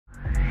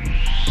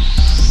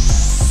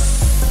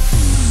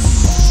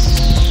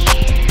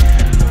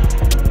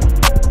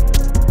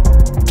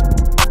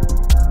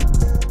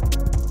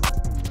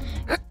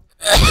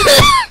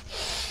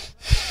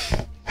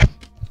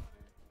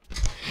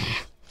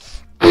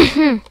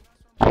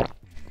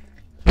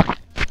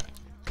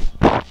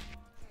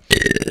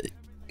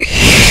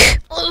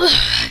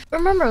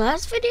Remember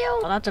last video?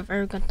 Oh, that's a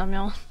very good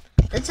thumbnail.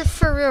 It's a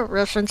for real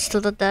reference to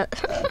the dead.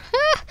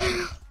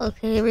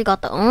 Okay, we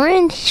got the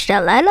orange, the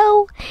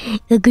yellow,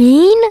 the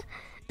green,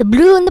 the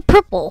blue, and the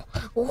purple.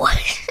 What?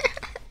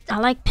 I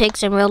like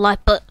pigs in real life,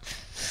 but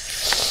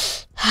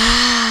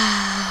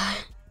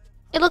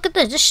hey, look at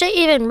this. This shit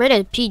even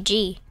rated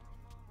PG.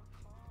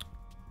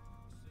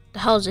 The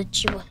hell is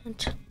it you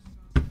want?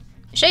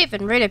 This shit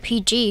even rated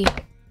PG.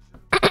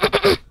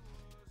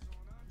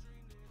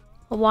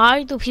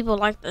 Why do people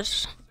like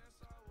this?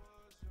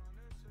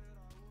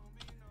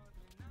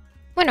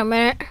 Wait a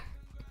minute.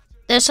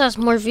 This has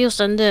more views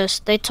than this.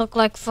 They took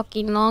like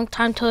fucking long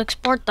time to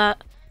export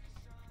that.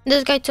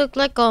 This guy took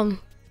like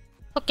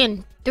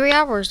fucking 3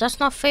 hours. That's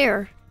not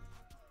fair.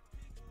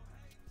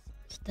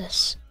 What's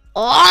this?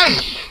 Oh!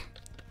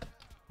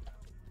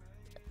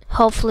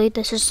 Hopefully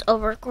this is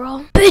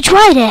overgrown. Bitch,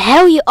 why the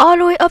hell you all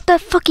the way up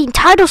that fucking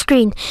title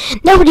screen?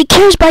 Nobody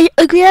cares about your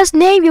ugly ass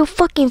name, you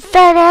fucking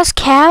fat ass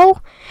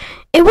cow.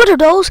 And what are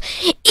those?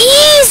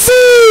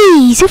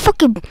 Easy! You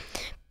fucking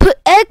put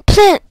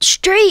eggplant,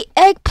 straight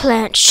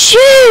eggplant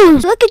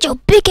shoes. Look at your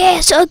big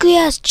ass, ugly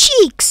ass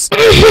cheeks.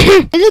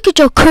 And look at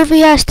your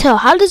curvy ass tail.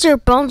 How does your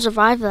bone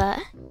survive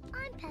that?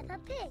 I'm Peppa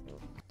Pig.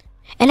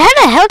 And how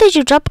the hell did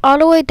you drop all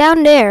the way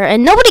down there?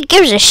 And nobody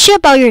gives a shit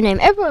about your name.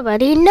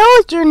 Everybody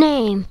knows your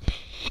name.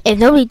 If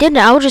nobody did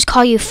that, I would just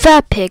call you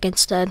Fat Pig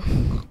instead.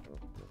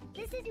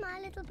 This is my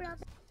little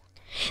brother.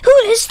 Who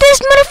is this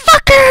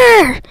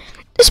motherfucker?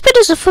 This bitch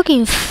is a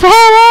fucking fat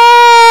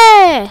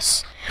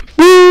ass.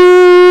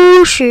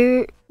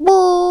 Bullshit.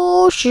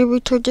 Bullshit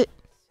retarded.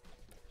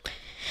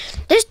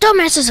 This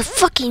dumbass is a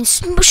fucking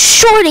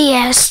shorty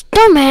ass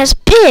dumbass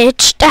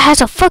bitch that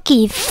has a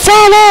fucking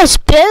fat ass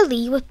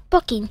belly with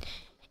fucking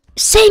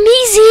same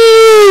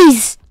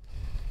easies.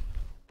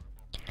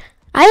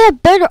 I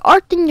have better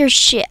art than your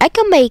shit. I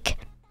can make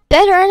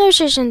better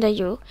animation than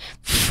you.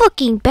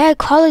 Fucking bad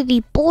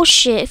quality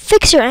bullshit.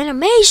 Fix your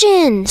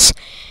animations.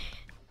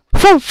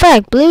 Fun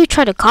fact, Blue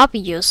tried to copy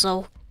you,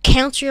 so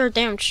cancel your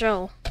damn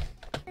show.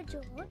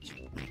 George.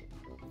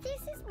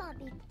 This is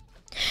Bobby.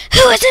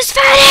 Who is this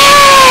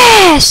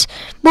fat ass?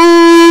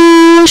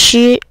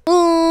 Bullshit.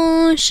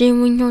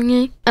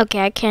 Bullshit. Okay,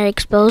 I can't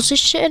expose this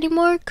shit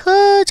anymore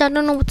because I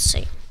don't know what to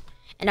say.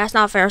 And that's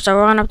not fair, so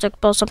we're gonna have to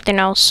expose something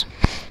else.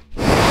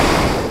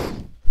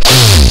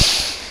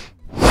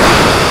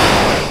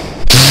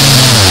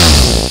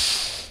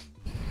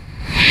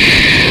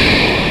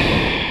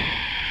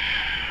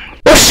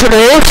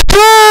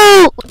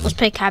 Let's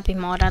pick happy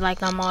mod. I like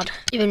that mod.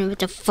 Even with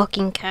the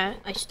fucking cat,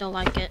 I still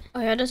like it.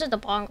 Oh yeah, this is the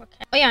bongo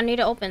cat. Oh yeah, I need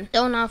to open.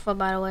 Don't alpha,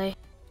 by the way.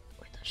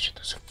 Wait, that shit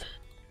doesn't fit.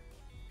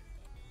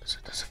 This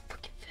doesn't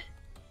fucking fit.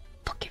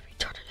 Fucking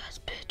retarded ass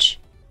bitch.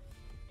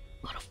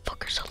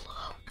 Motherfuckers,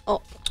 hello.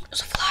 Oh,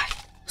 there's a fly.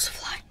 There's a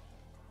fly.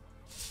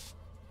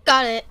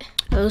 Got it.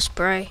 Oh,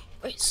 spray.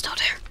 Wait, it's still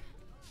there.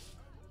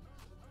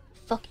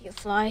 Fuck you,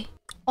 fly.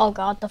 Oh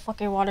god, the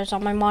fucking water's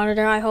on my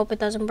monitor. I hope it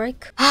doesn't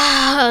break.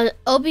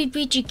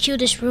 OBBGQ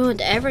just ruined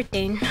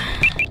everything.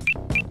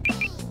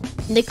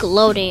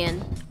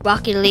 Nickelodeon,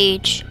 Rocket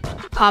League,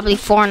 probably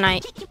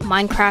Fortnite,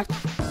 Minecraft,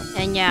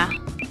 and yeah,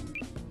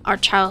 our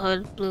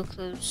childhood Blue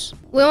Clues.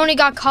 We only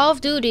got Call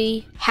of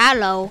Duty,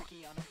 Halo,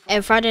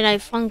 and Friday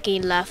Night Funky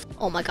left.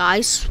 Oh my god,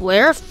 I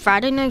swear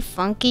Friday Night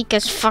Funky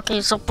gets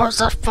fucking supports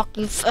that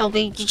fucking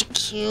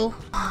LBGQ. Oh,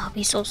 I'll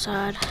be so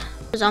sad.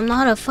 I'm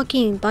not a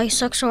fucking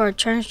bisexual or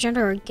transgender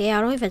or gay. I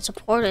don't even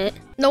support it.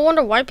 No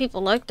wonder why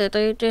people liked it.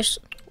 They just...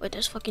 Wait,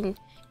 this fucking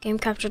game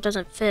capture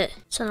doesn't fit.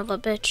 Son of a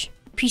bitch.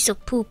 Piece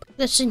of poop.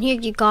 Listen here,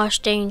 you gosh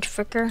dang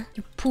fricker.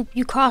 You poop.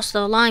 You crossed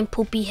the line,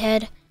 poopy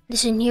head.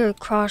 Listen here,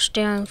 cross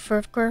down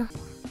fricker.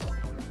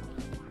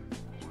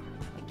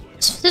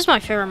 This is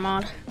my favorite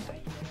mod.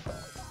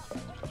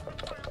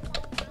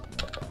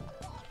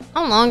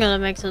 How long does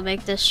it make to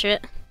make this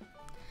shit?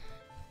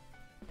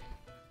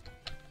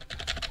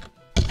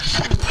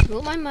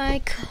 Move my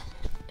mic.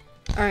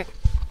 Alright.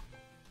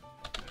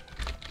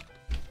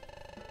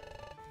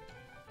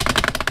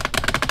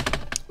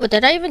 Well,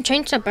 did I even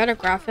change to better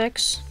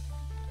graphics?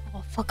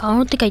 Oh fuck, I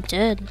don't think I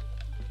did.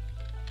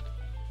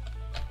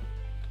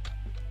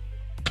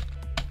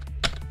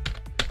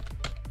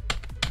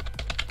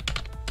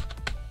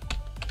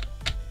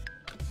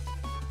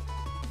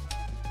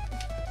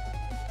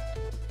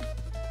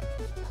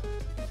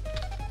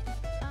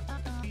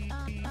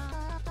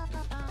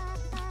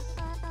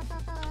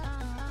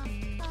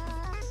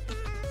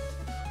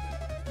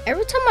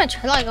 Every time I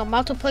try, like, I'm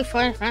about to play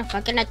Fortnite,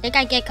 fucking, I think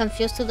I get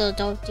confused to the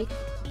adult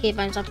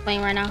games I'm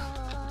playing right now.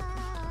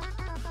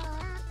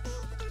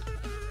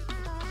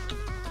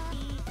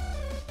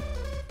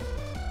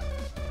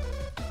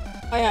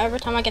 Oh yeah, every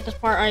time I get this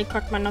part, I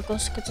crack my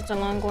knuckles because it's a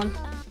long one.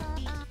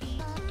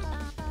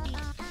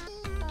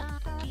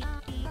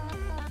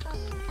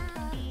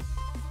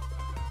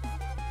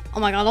 Oh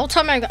my god, don't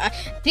tell me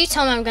please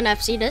tell me I'm gonna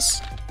FC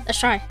this. Let's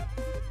try.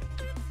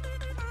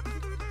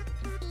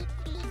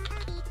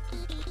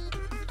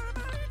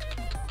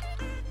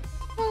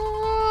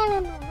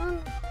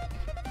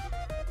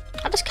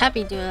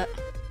 Cappy do it.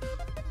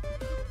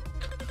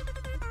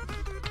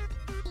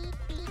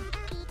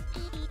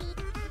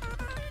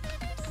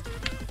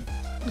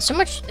 There's so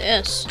much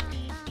this.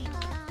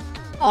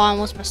 Oh, I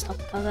almost messed up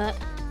because of that.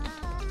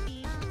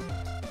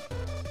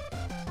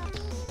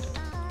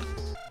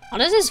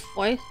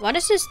 Why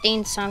does his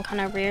theme sound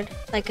kind of weird?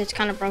 Like it's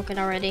kind of broken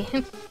already.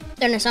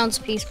 Then it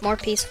sounds more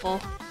peaceful.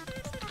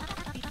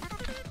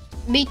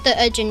 Meet the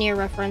engineer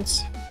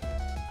reference.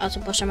 I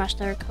also push a match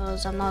there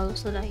because I'm not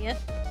used to that yet.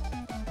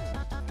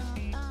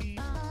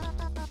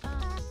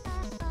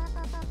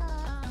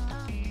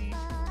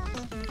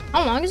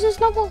 How long is this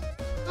level?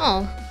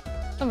 Oh,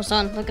 it's almost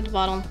done. Look at the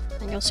bottom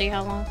and you'll see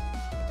how long.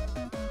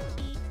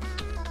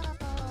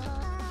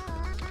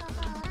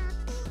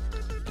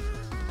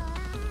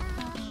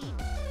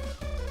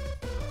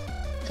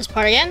 This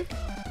part again?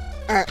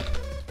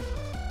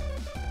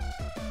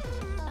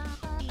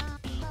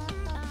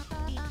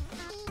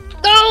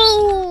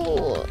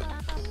 Go!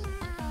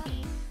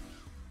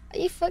 Are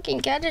you fucking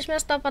kidding? I just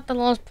messed up at the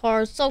last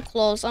part. So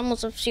close. I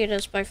almost have seen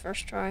this by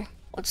first try.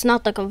 Well, it's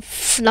not like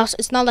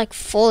it's not like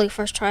fully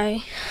first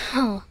try.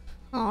 Oh,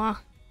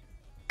 aw.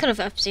 Could have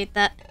FC'd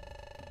that.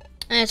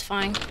 And it's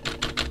fine.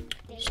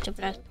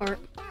 Stupid ass part.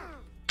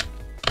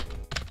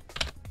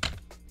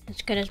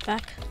 It's good as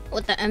back.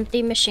 With the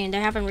empty machine, they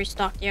haven't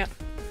restocked yet.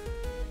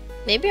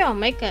 Maybe I'll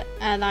make it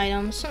add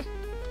items. And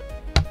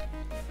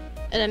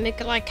then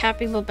make it like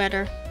Cappy but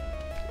better.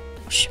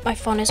 Oh shit, my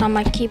phone is on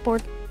my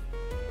keyboard.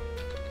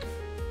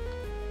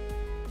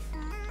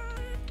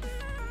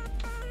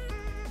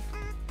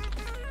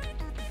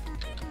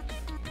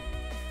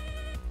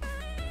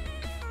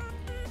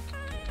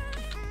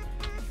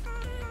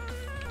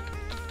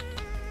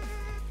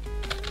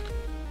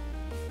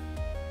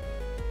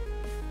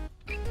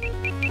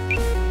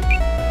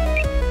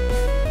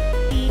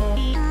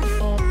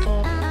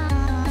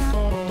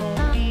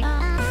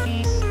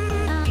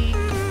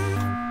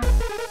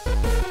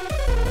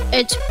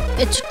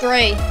 It's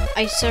gray.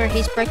 I swear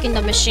he's breaking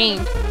the machine.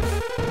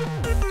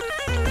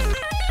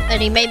 And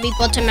he made me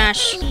button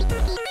mash.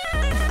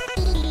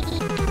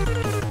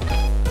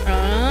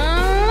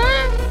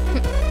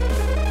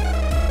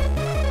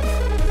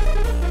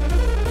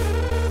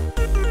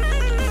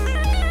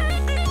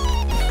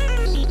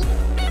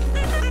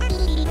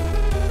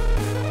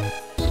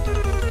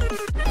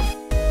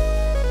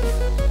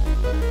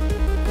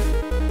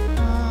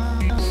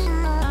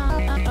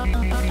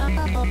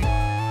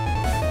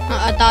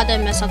 I thought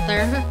I'd mess up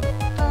there.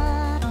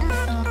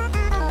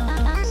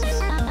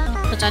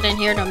 Because I didn't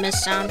hear the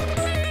miss sound.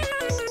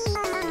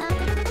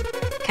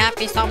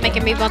 Cappy, stop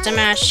making me button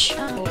mash.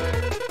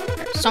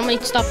 So many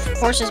stuff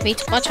forces me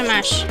to button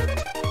mash.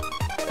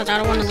 Because I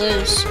don't want to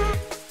lose.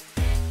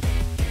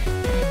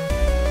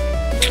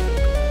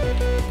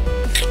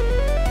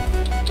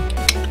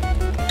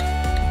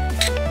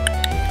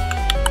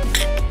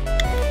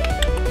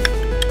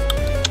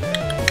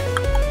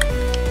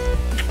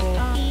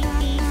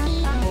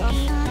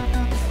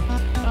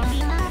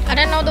 I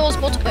didn't know there was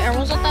multiple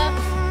arrows at that.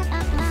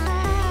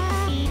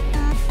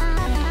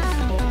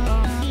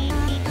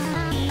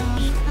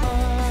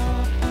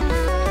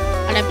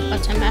 I didn't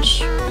button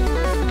mash.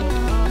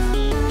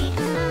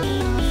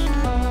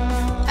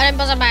 I didn't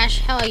button mash.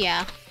 Hell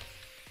yeah.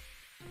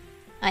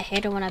 I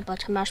hate it when I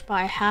button mash, but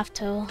I have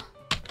to.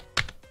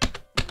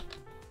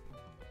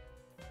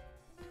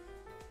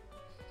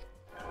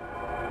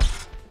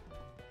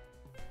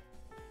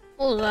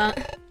 What was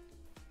that?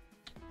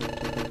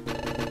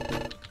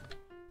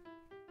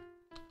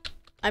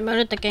 I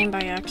muted the game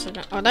by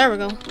accident. Oh, there we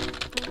go.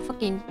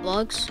 Fucking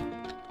bugs.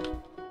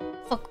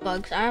 Fuck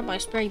bugs. I have my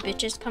spray,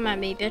 bitches. Come at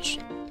me, bitch.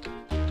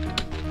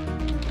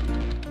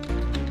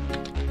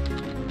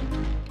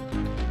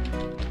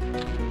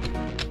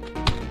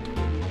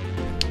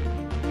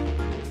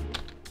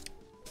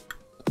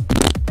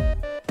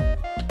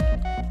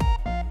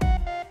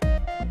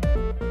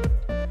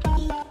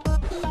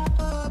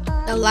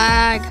 The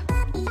lag.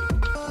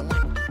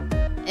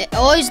 It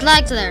always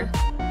lags there.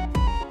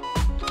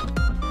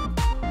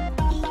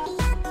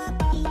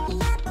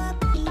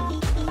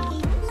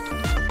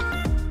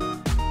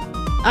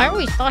 I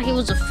always thought he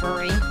was a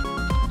furry.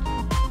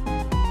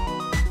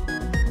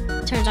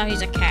 Turns out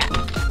he's a cat.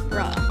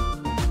 Bruh.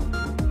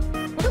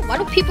 Why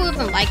do people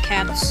even like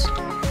cats?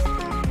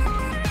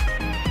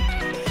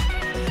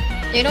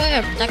 They don't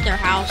even protect their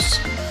house.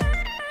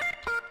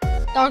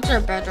 Dogs are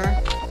better.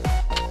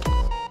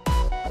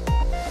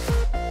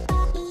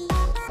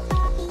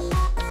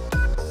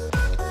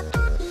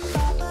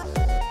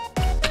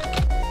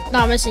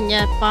 Not missing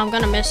yet, but I'm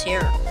gonna miss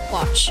here.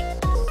 Watch.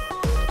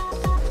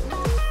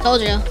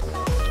 Told you.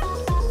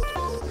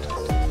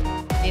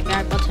 Maybe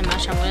I button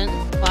mash, I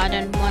wouldn't, but I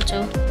didn't want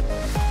to.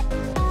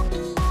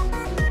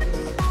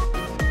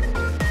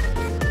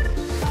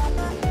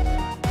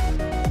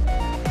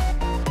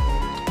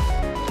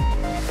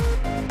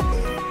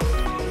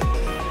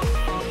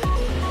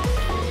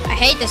 I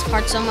hate this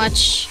part so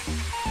much.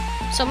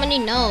 So many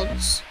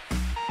nodes.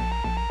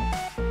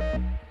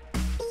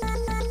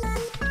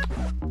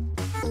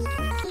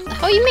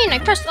 Oh, you mean I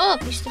pressed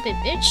up, you stupid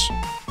bitch?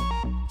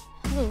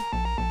 Ooh,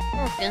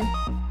 broken.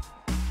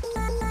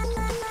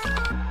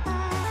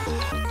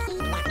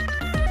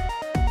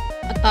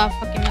 I thought I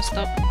fucking messed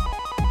up.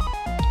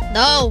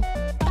 No!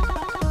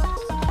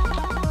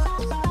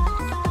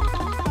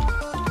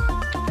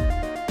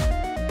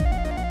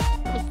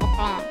 What the fuck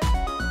on?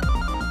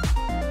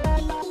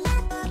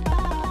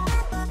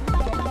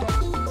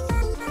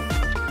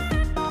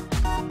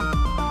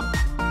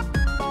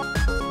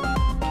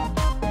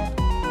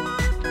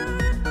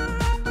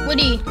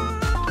 Woody.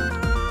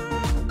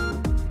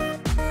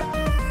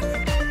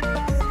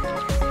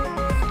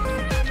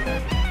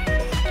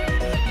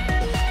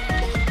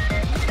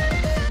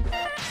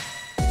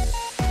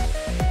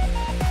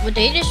 Would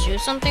they just do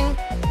something?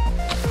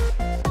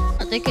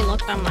 I think he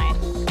looked at my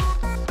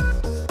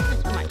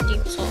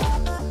deep soul.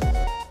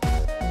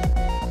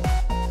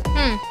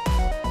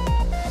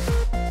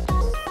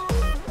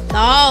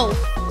 No.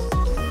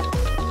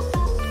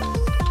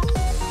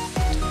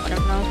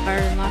 Whatever, that was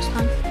better than last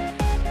time.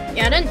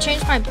 Yeah, I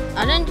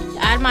didn't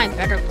add my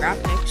better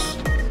graphics.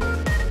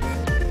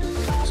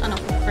 Son of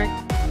a frick.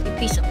 You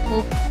piece of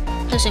poop.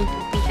 Listen,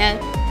 poopy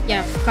head.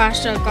 Yeah,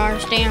 gosh, the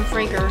goddamn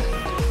frigger.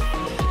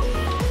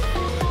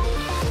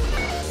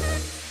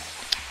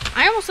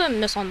 I almost didn't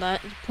miss on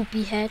that, you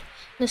poopy head.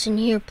 Listen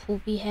here,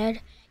 poopy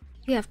head.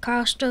 You have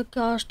cost a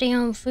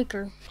goddamn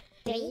figure.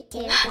 3, 2,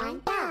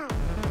 1, go.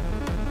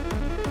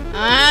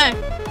 Ah!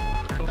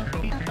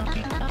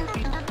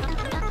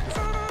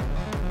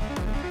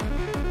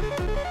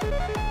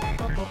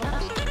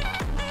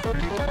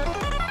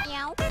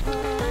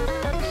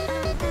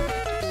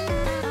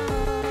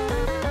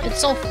 It's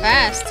so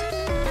fast.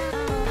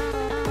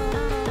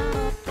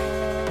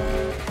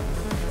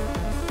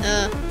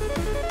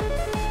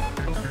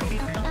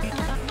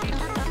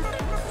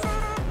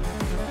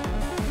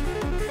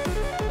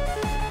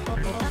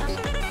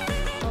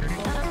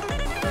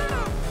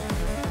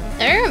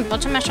 There,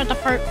 button mash at the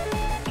part.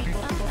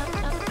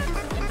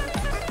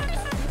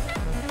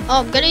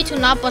 Oh, goody to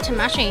not button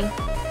mashing.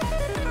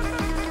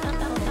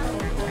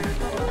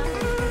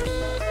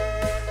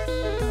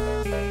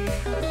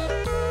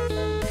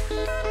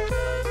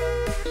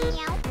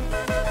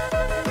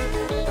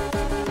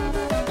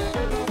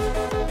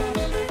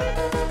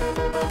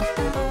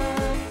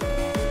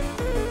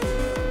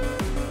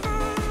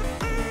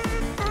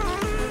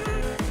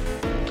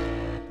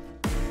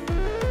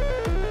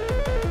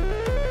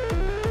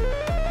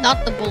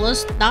 Not the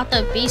bullets, not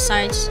the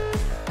B-sides.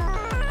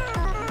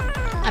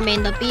 I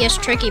mean the B is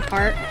tricky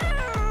part.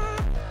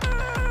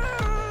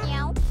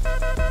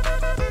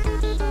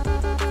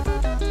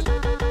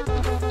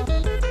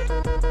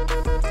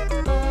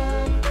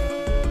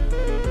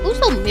 Who's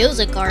the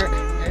music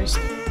artist?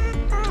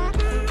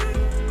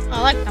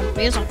 I like the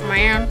music,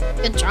 man.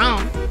 Good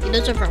job. You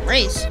deserve a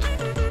raise.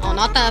 Oh,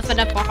 not the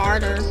FNF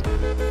harder.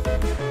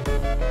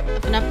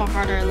 FNF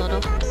harder a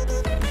little.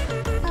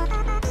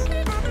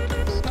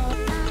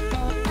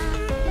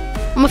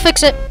 I'm gonna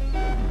fix it.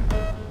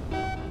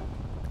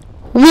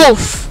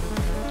 Wolf.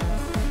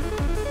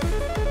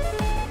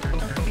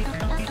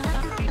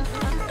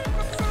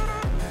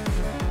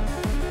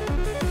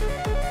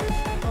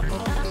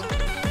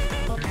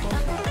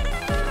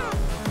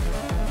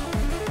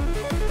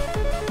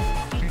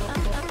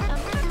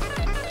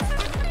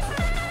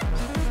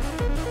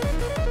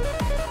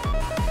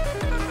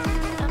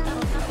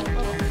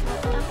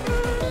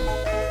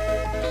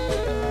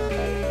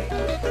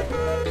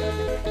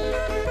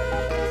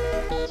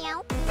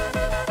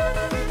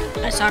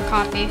 I saw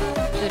Coffee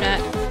do that.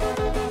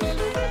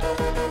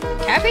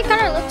 Cappy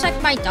kind of looks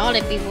like my dog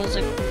if he was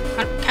a...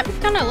 Cappy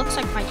kind of looks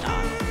like my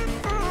dog.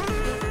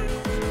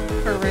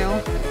 For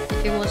real.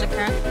 If he was a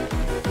cat.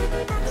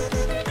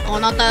 Oh,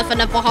 not the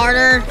FNF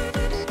harder.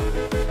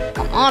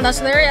 Come on,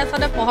 that's literally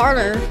FNF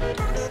harder.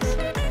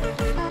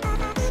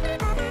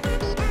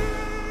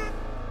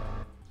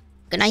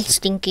 Good night,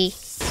 Stinky.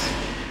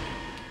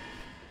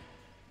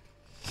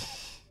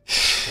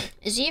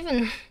 Is he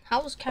even...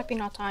 How was Cappy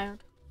not tired?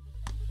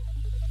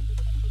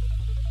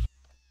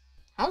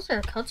 How's there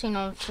a cutscene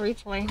on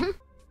replay?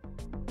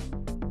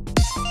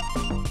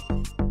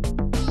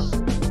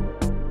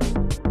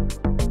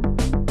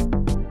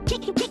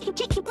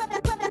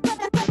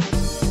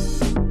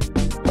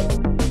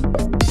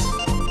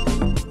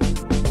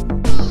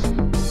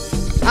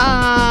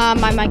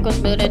 My mic was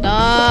muted.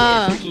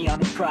 How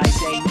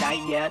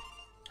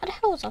the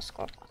hell was that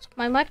score?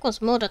 My mic was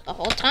muted the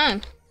whole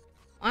time.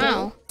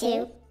 Wow. 3,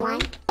 2, 1,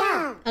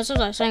 go. That's what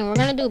I was saying. We're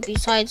gonna do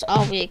besides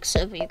all weeks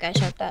if you guys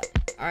heard that.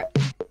 Alright.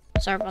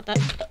 Sorry about that.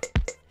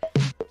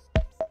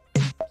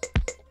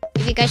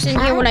 If you guys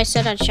didn't hear what I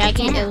said on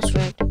Shaggy, it was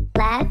rude.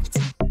 Left,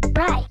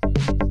 right.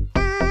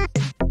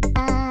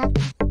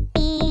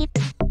 Beep.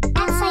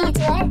 That's how you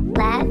do it.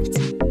 Left,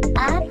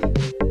 up,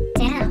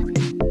 down,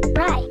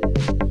 right.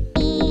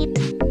 Beep.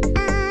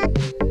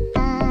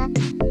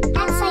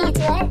 That's how you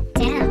do it.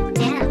 Down,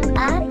 down,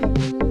 up,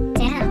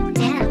 down,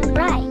 down,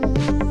 right.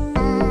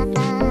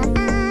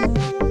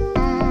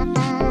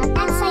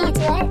 That's how you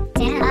do it.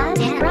 Down, up,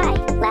 down, right.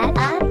 Left,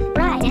 up,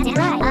 right, down,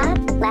 right, up,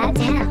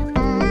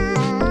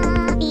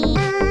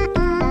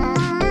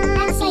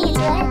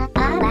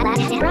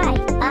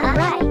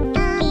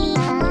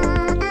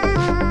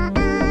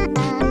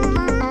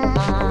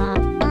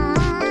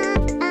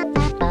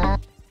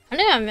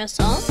 didn't miss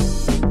some.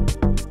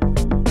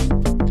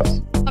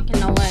 Fucking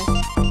no way.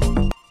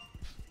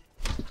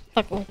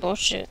 Fucking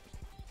bullshit.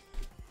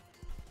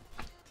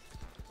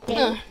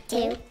 3,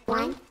 2,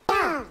 1,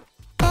 go!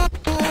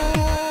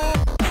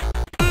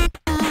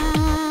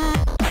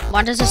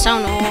 Why does it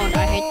sound old?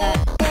 I hate that.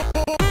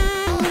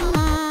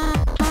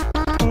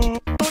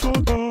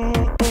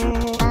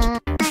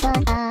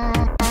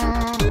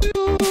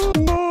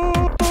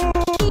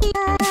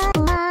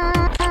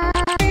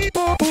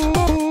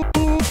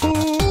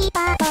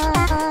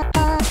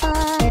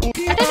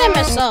 How did I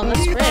mess up?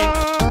 That's rigged.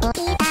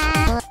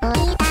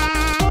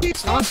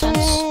 It's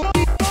nonsense.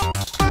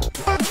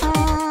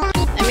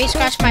 Let me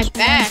scratch my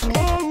back. You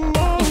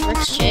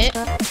rigged shit.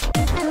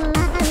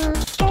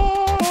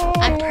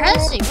 I'm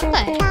pressing. What the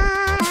heck?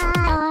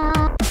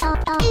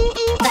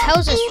 The hell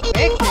is this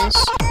riggedness?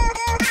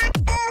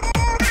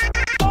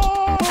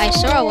 I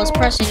swear I was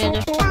pressing it.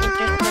 Just fucking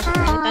just pressing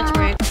it. That's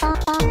rigged.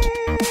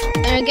 I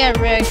didn't get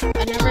rigged.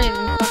 I never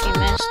even fucking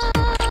missed.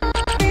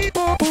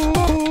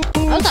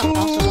 How is that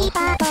possible?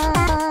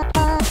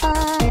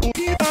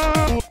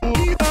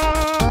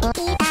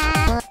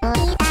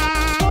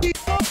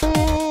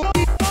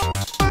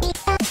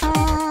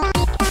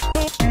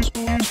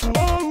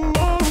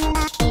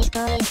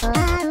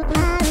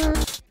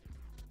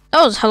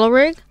 That was hella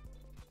rigged.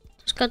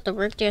 Just got the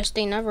riggediest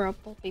thing ever up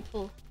with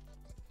people.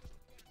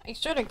 I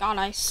swear to God,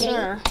 I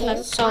swear.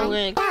 That's so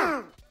rigged.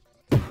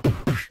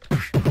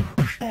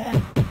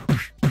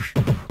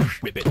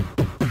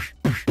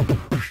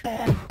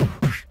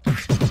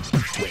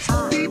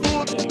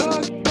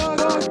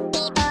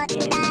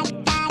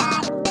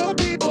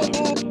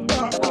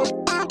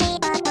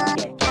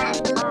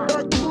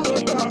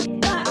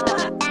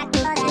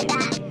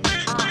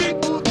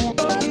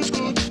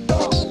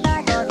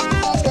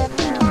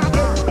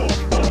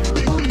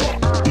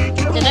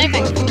 Did I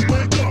even...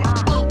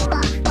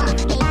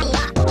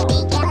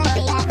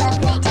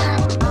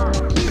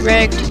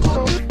 Rigged.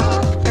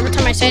 Every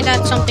time I say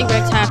that, something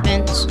rigged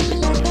happens.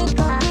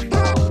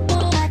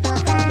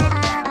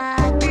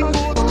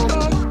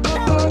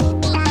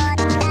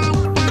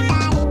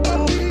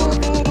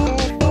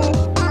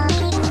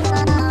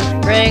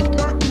 Rigged.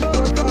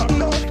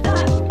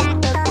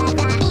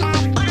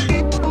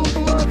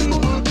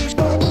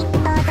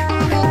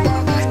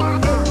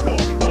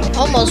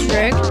 Almost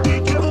rigged.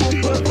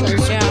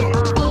 'Cause, yeah.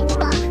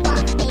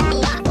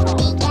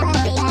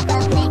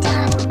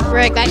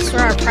 Rigged, I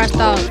swear I pressed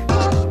out.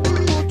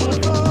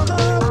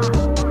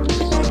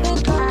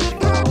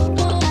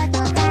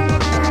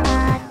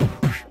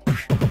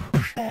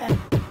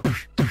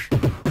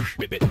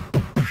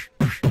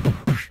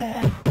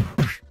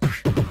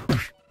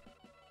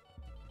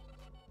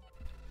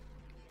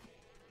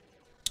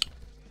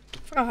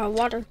 Forgot how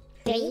water.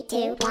 3,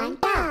 2, 1,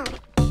 go!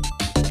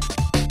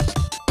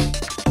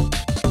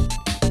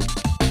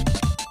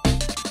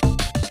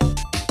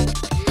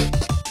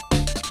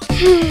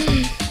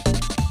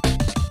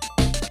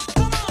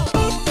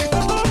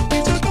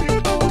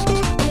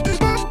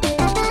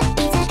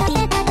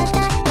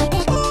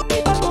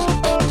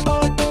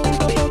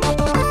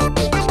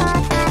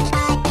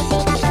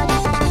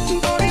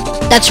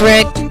 That's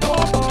rigged.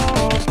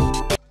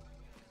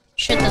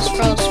 Shit, this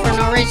froze for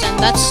no reason.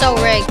 That's so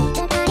rigged.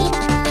 You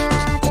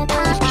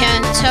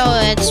can't tell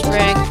it's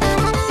rigged.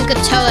 You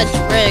could tell it's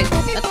rigged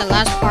at the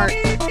last part.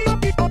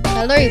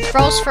 It literally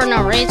froze for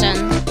no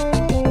reason.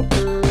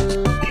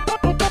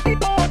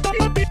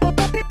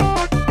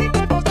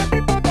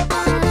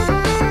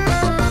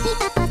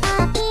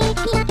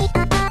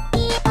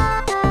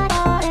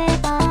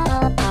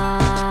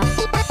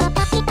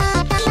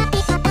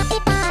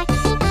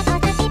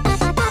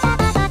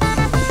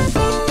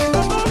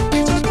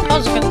 That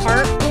was a good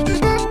part.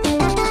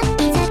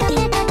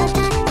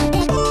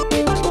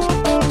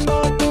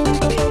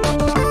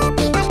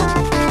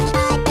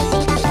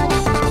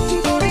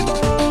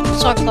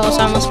 So close, I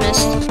almost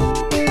missed.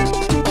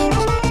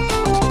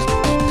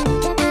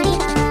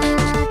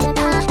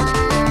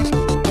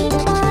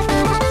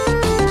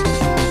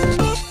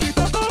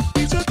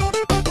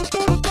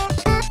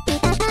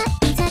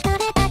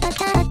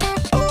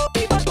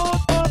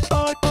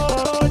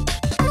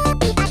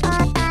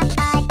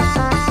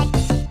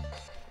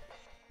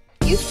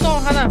 You saw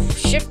how that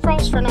shit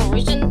froze for no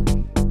reason?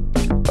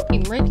 You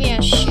murky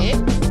ass shit.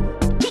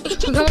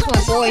 That was my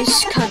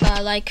voice,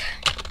 kinda like,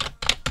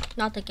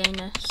 not the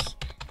gayness.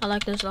 I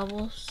like those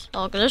levels.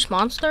 Oh, look at this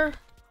monster.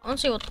 I want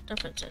to see what the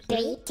difference is.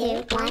 3,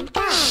 2, 1,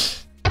 go!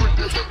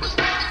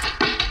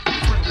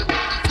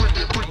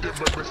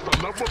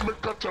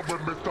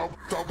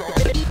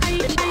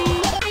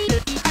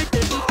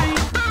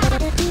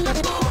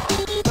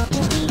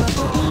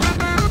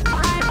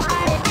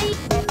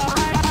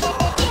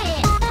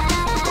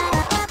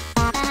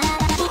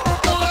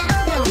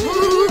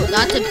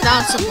 That's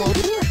impossible.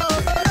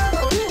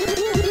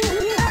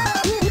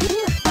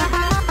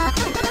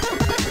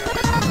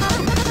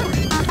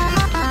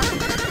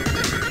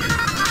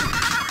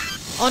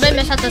 Oh, they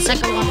missed out the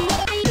second one.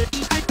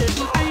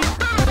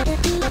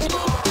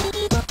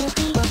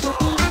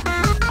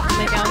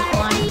 Maybe I was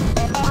blind.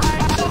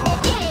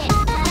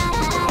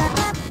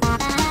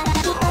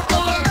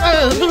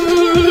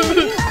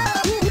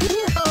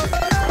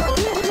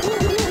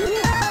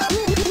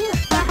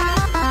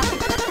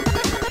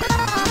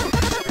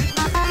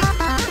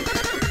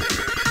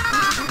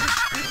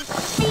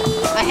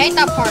 I hate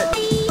that part.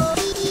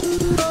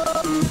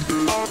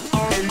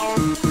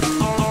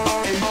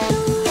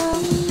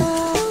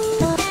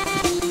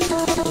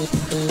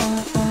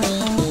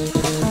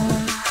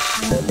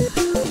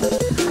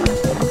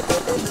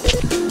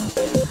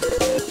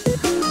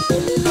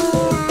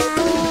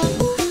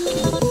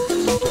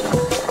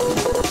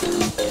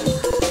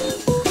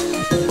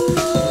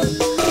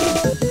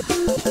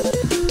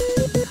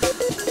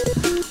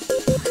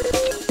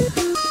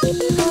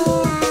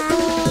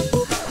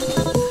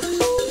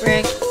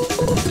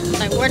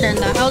 What in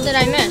the hell did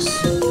I miss?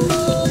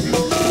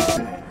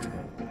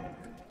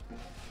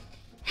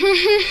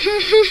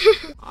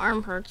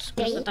 Arm hurts.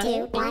 3,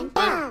 2, 1,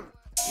 go!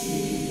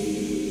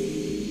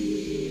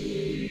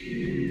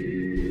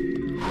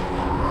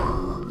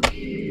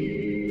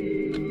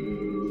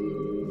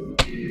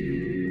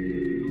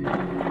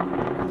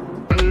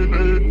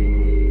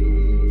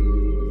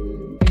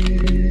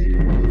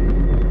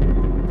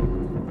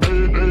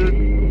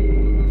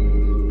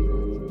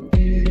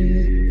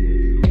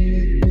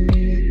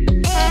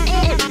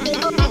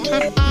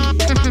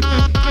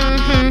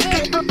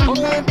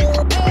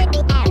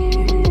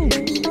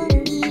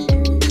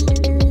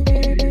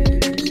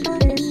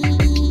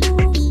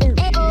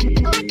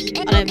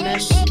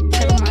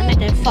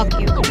 Fuck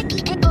you.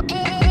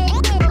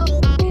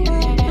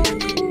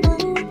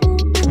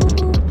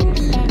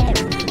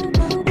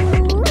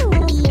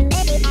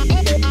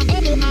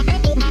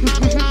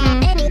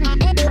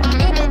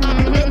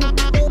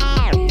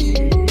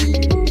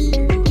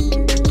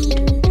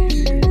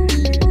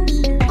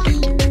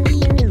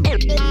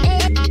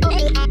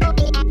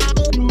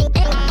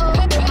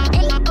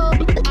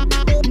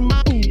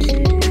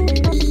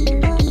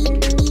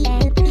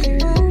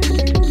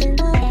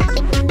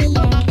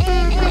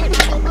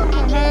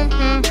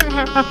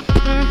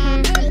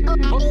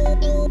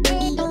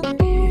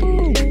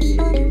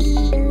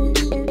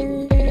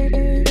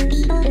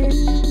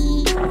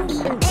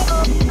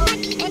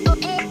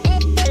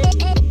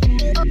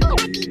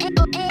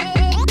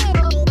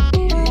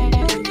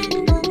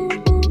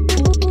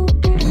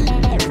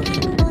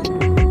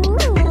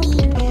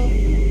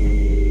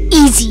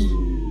 Easy.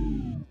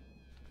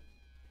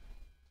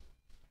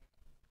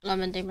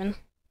 Lemon demon.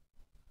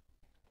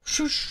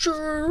 3,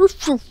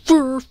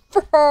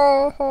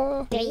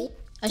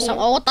 I saw.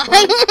 Oh, what the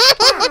heck?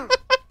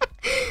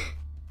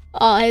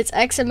 Oh, his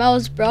XML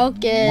is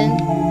broken.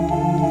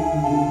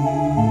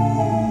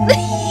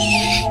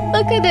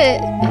 Look at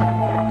it.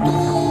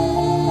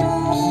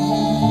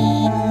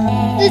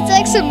 His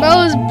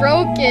XML is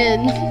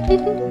broken.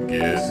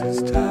 Guess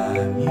it's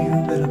time you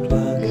better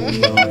plug in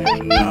your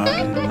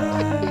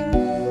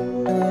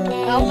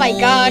Oh my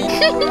god.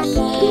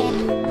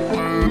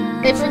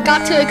 They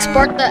forgot to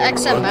export the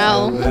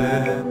XML.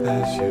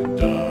 That's your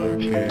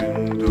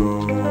darkened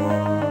door.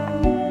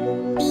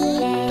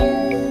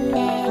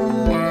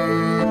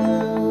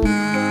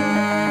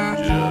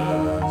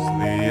 Just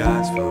the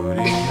ice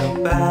floating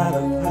up out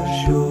of the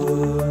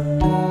shore.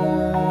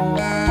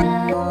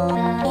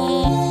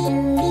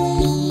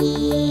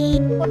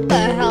 What the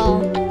hell?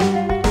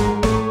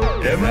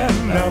 Yeah, man,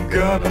 I'm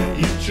gonna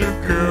eat your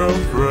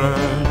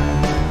girlfriend.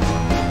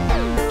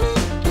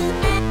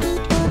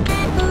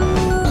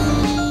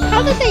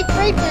 How did they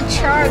break the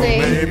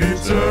charting? Maybe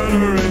turn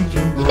her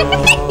into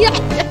broth.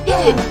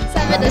 He's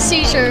having a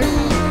seizure.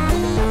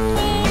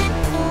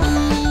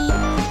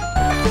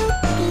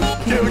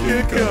 Kill a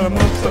kid, cut him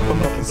up, stuff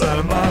him up inside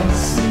of my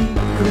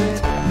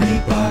secret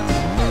meat box.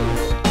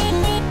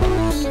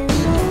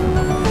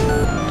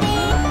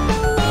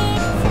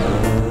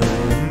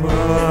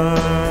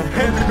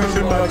 Hand becomes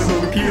your body, so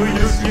to peel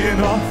your skin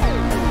off.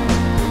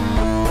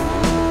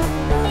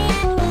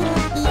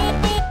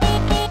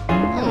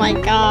 Oh my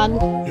god.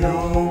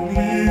 You'll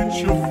meet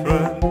your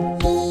friend.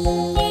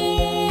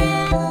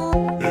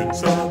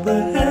 It's all the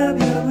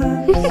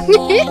ambulance.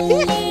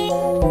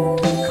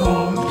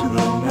 Call to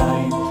the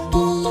night.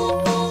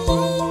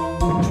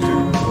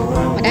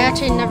 I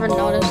actually never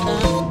noticed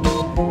that.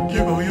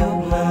 Give all your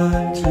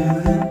blood to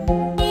him.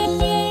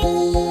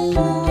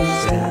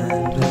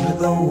 Stand under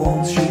the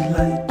warm street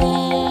light.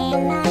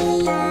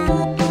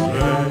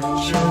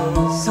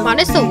 Why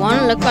does the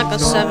 1 look like a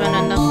 7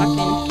 in the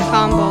fucking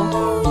combo?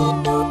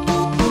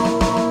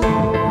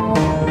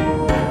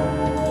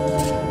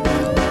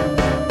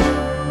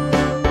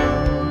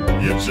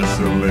 You're just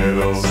a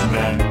little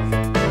snack.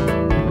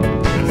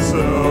 It's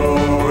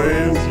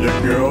always your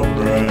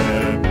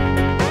girlfriend.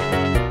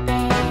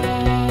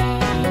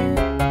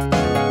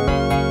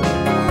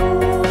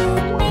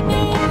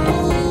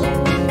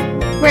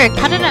 Rick,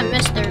 how did I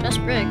miss there? That's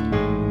rigged.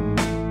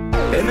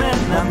 And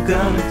then I'm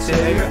gonna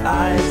tear your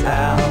eyes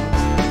out.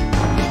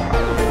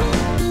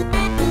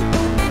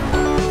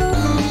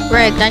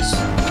 Rick, that's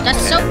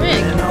so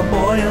rigged. And I'll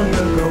boil your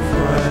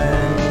girlfriend.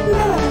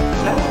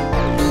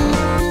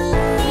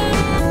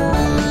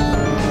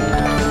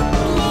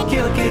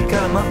 Kill a kid,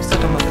 cut him up, stuck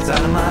him up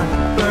inside of my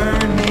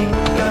burning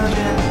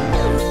gungeon.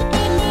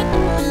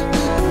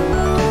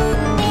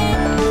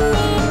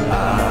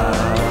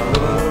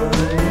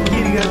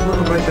 Give you guys a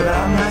little break that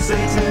I'm not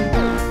Satan.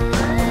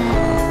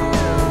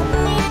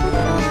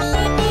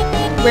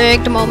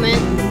 Rigged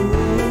moment.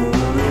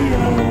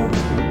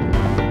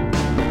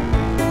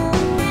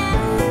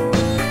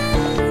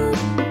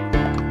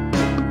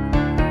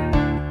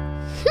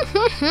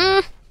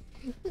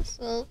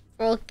 So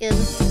broken.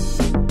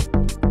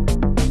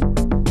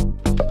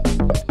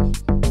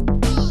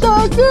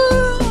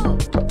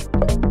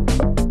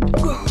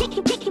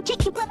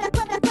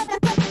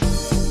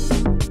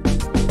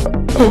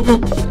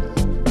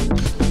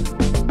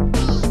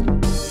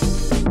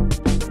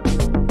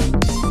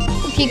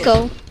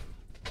 Pico.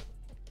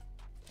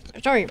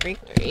 Sorry,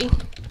 victory.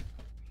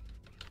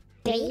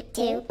 3,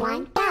 2,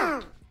 1,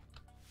 go!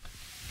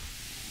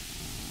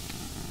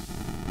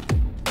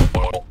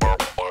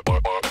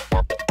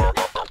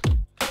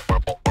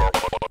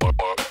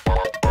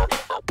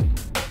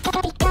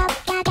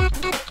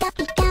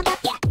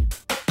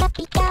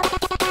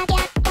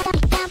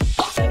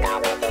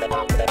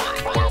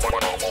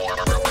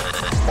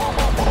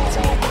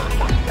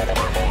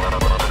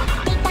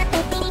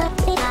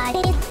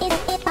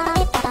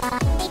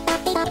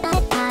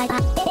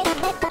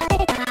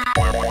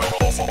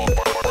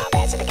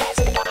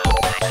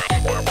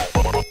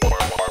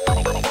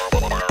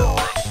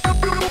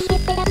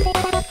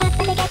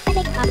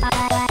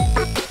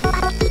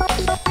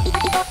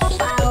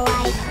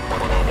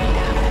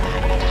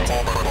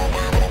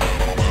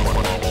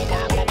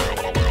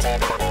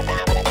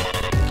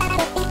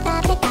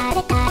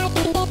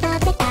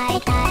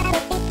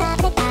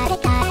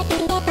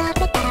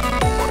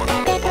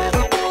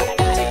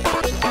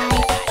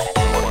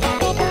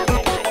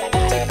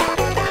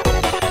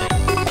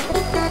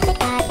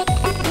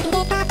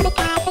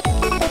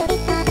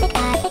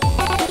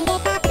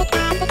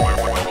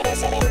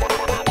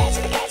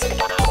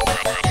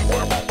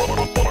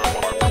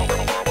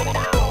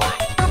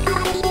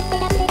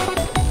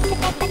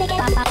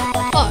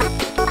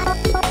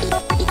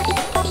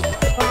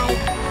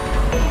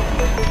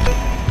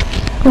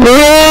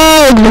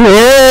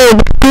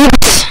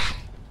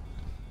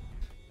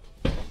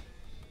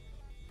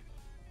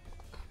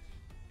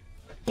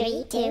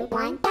 Three, two,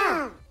 one,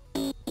 go!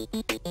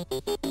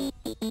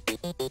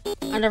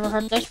 I never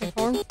heard this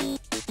before.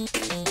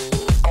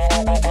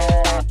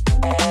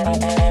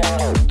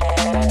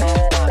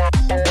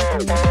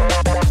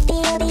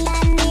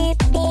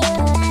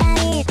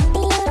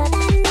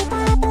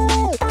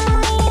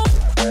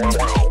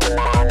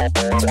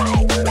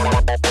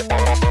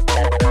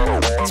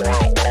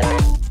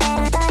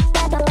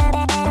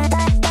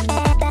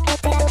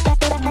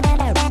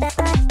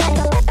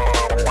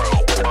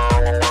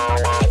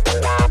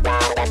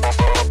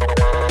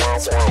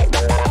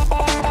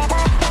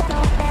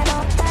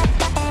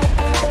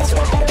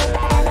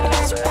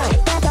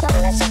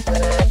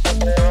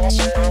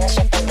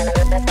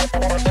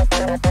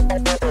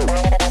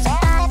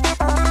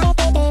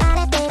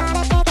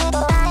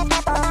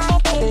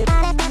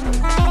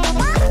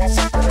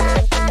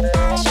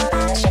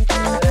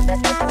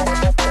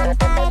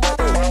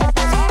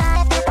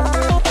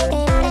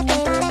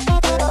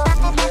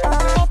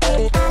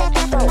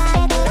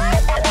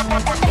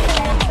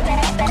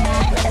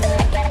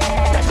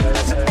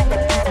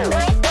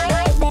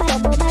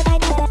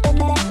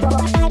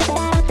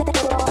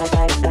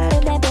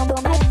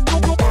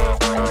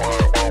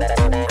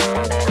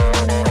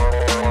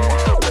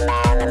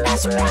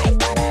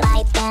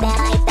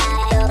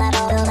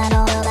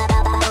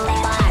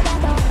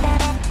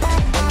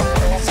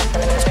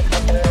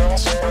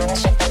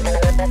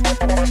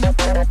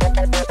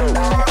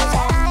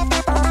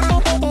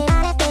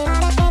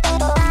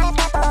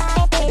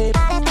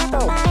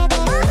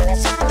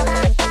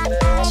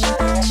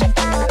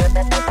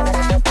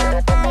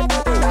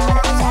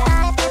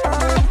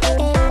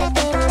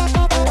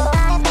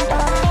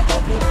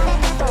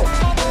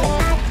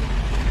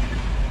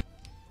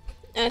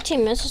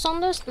 Team misses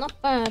on this, not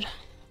bad.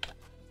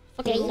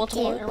 Fucking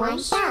multiple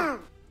arrows. Oh,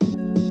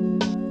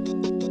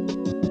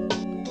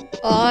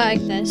 I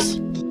like this.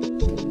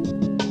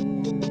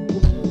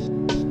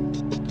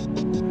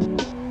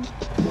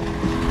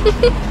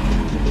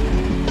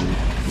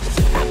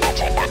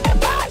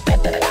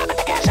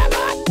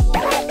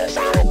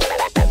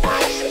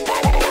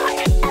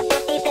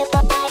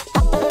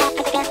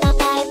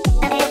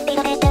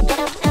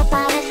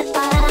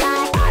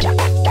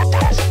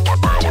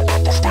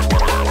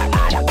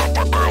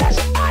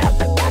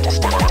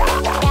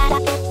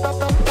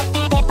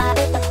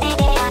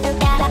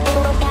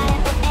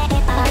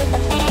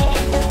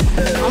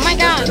 Oh my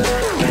god.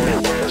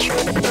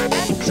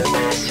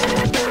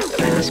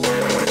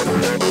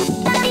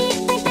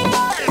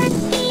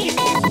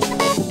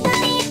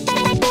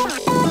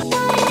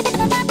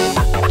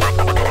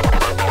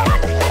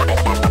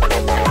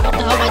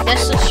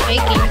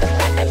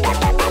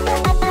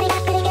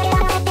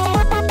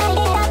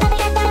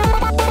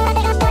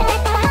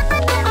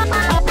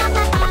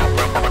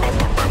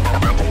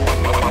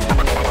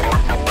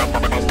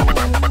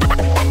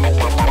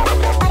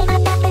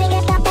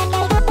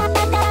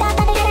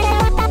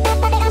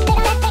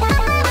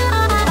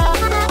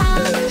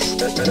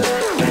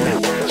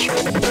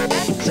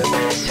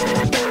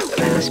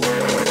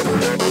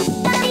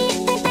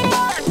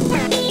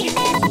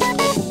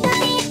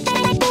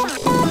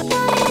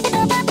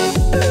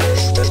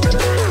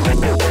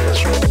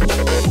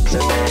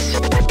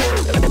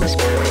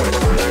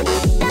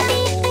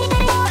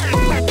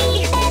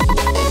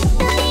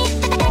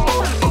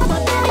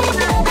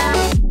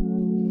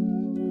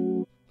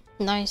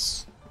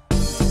 nice.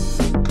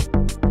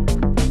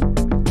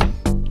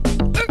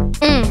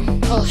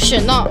 Oh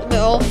shit, not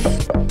Milf.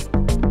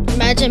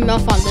 Imagine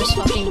Milf on this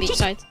fucking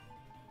B-side.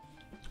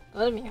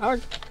 That'd be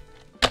hard.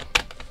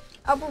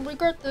 I will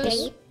regret this.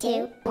 3,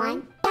 2,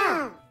 1,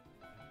 go!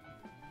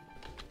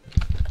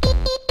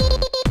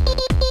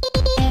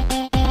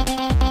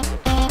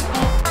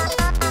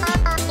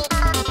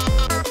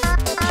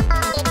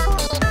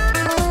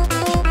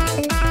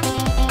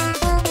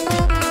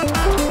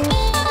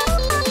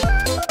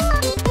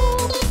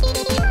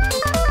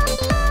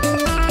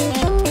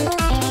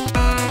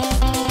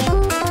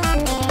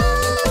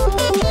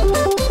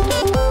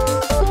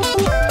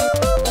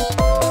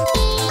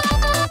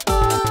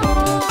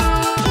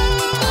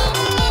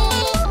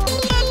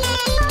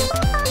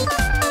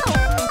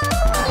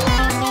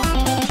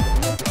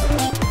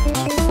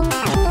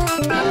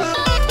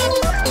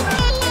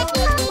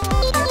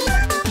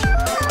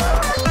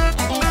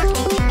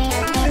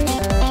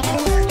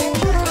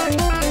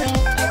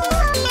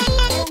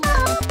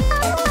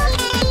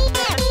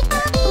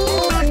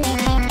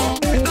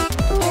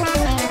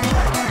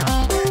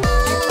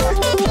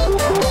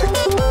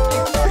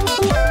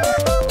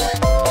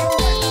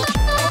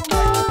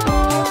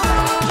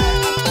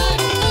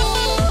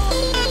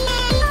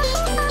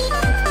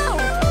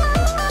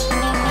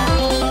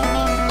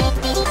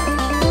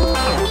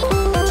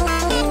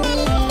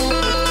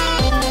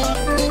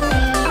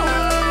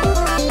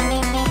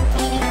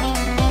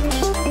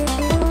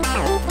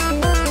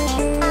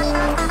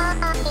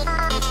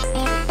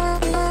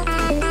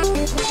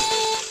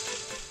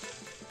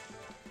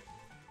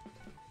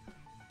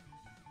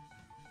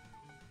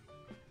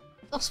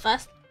 That was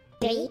fast.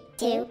 3,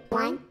 2,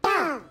 1,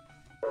 go!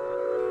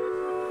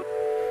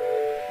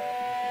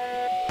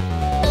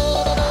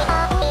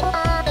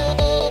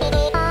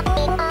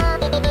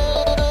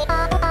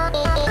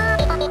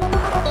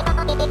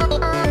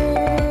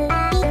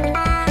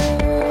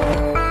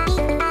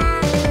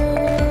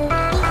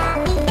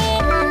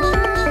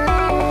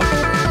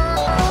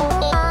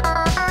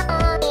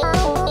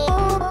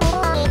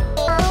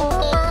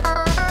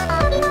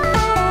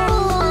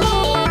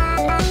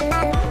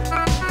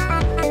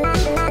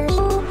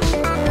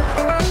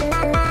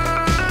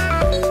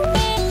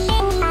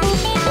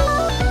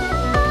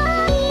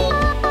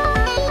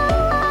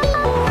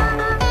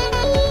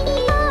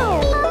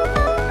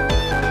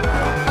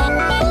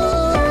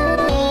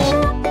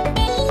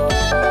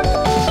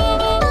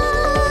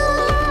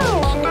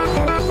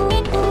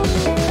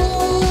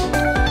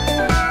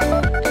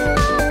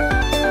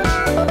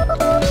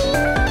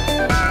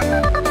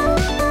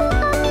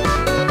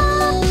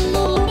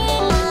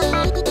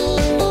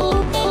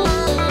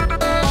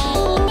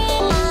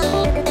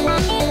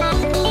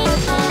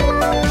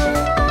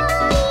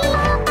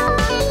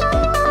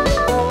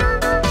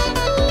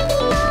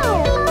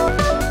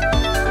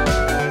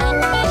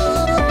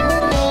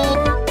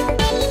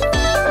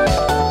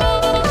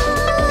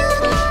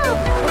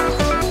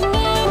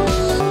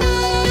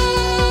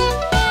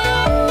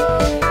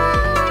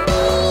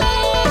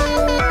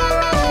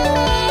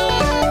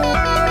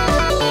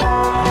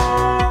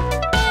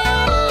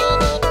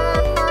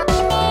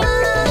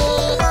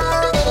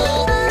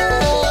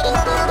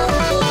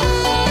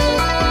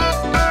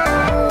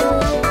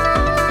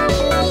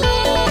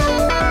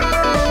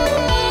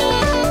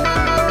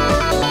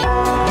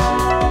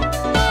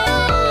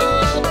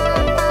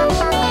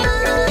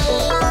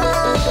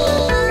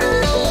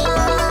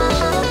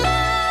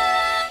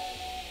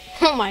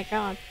 Oh my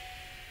god.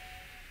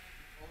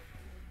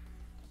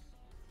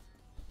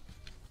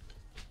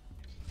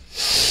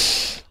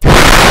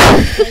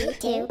 Three,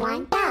 two,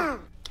 one, go!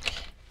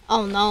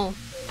 Oh no.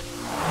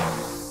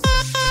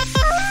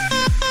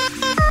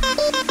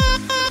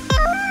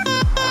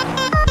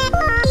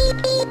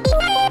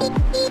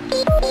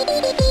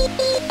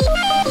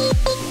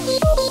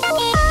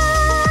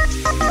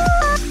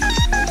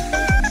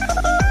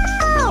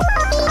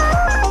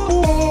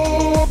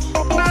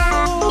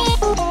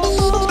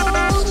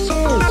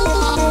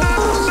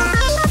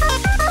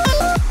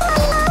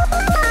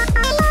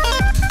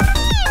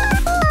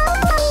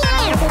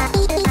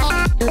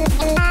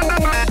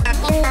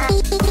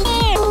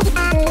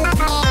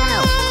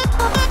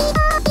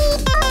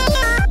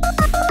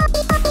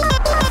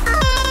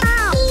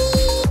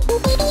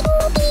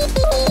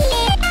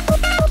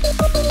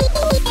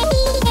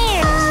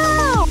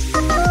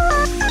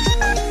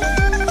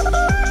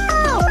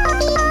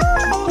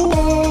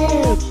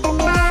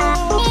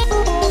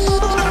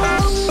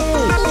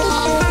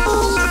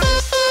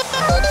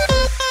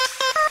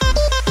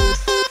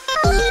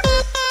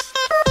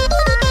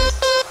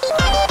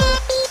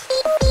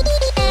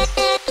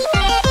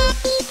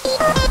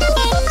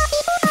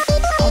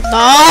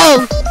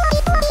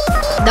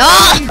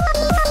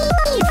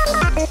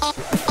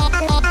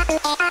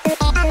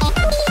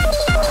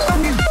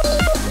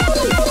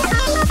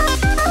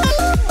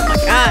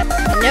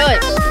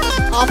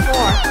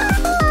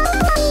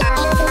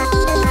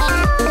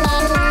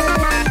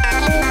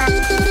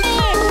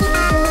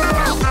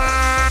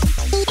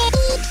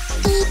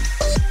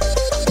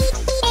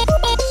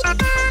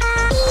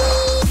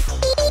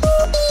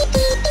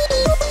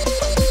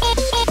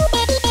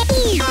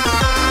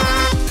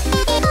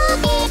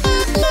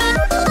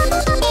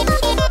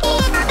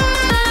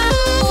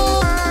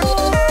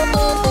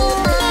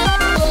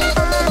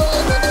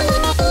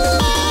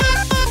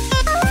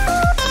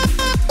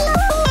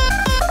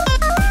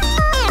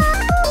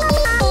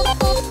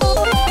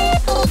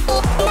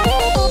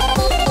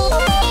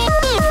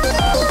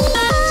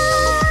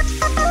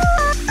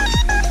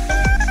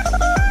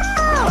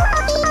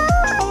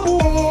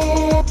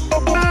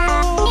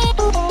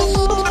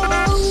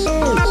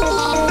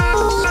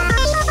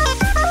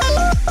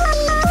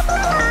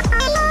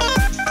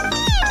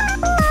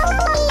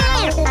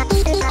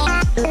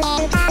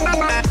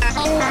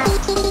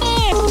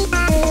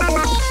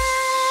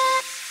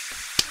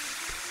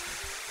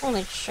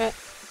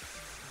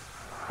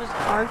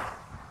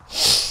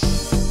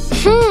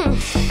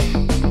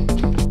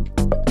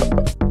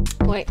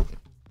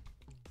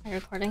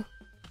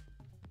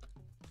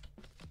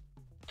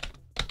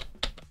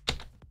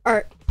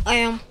 Or I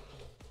am.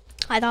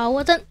 I thought I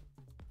wasn't.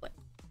 But,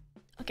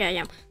 okay, I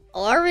am.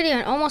 Already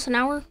almost an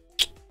hour.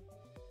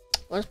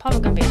 Well, it's probably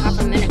gonna be half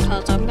a minute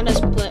because I'm gonna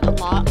split a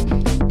lot.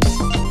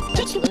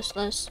 It's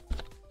this.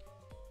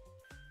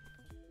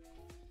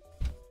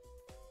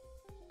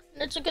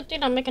 It's a good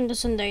thing I'm making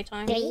this in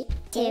daytime. 3,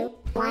 2,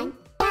 1,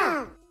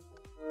 go!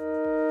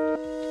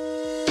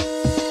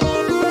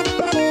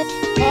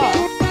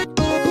 Oh.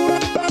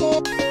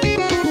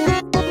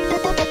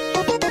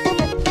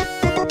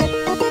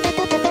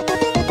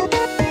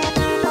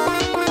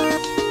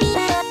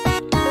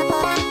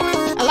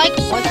 I like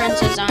boyfriend's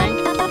design.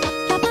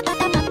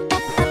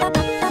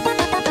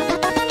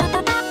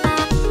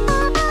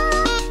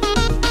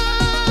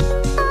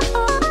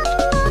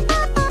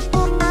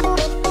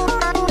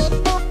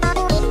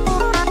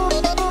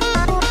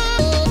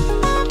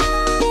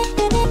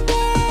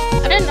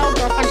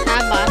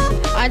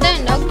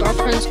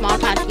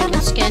 Mod had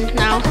human skin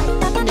now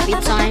in the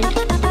beat sign.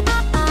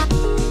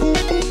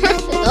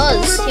 It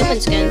does, human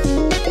skin.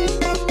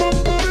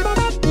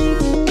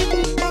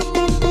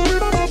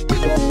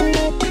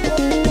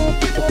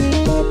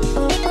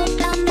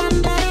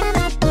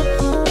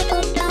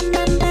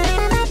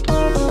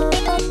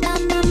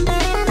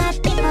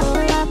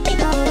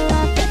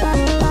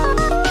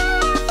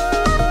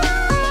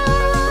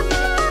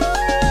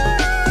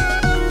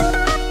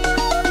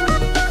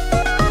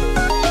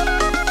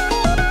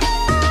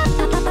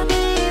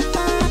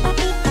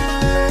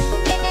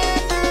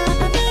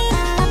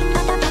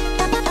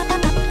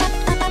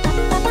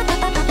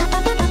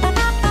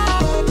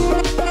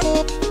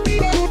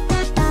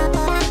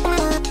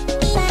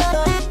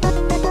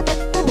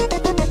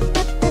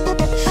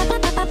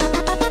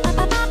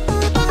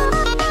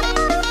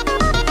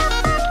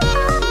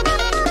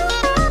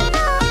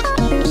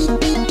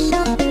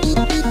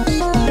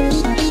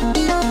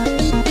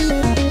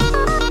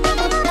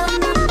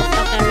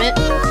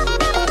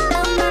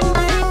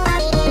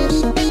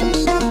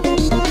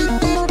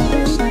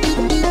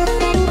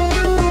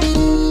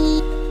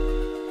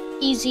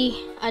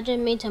 I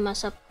didn't mean to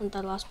mess up with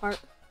the last part.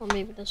 Or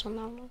maybe this one,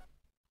 I don't know.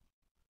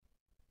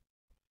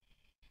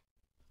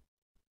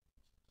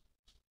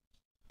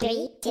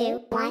 Three,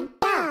 two, one,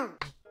 go!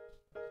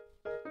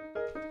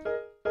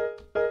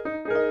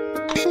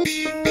 What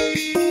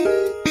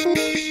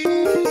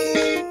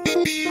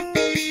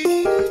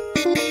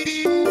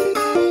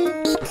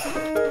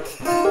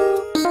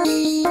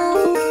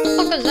the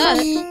fuck is that?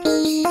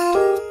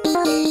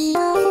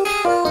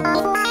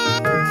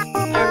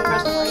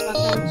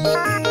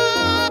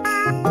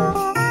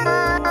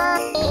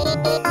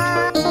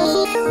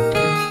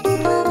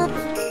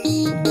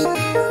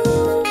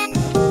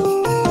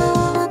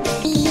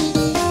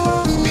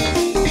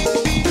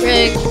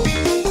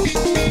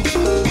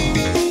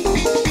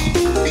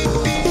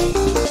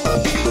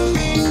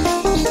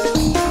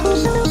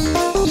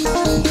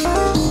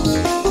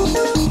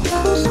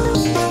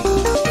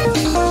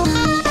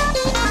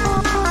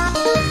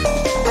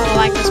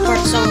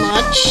 So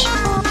much.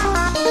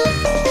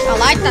 I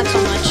like that so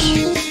much.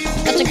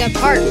 That's a good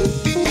part.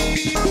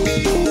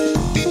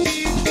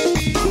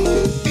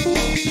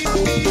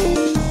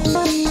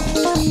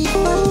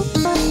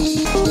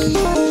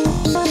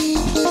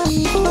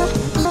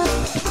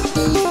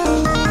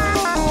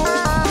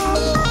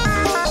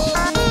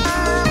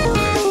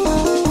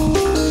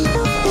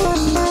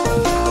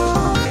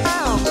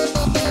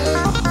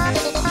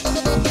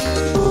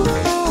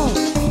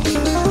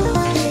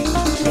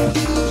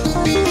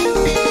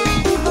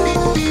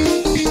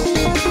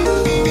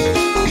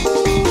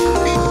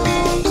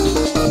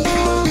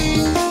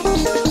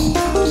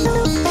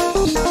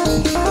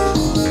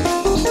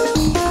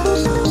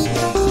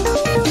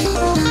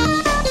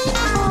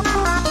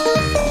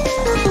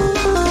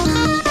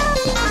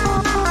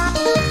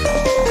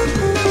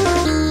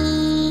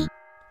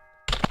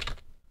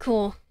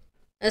 Cool.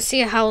 Let's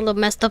see how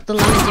messed up the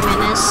lemon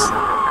demon is.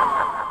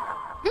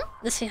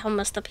 Let's see how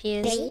messed up he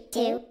is. 3,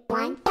 2,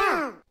 1,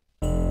 go!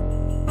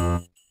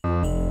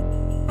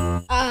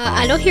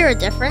 I don't hear a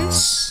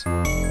difference.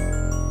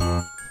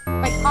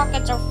 My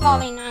pockets are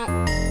falling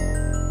out.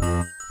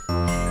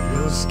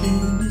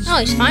 Oh,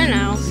 he's fine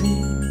now.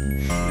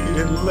 You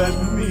didn't let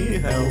me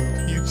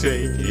help you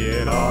take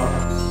it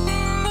off.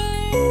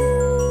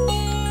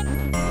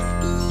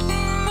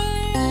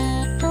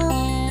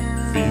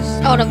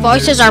 Oh, the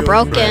voices are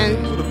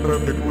broken. The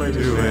perfect way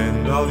to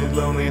end all these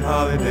lonely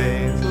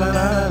holidays. La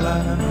la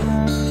la.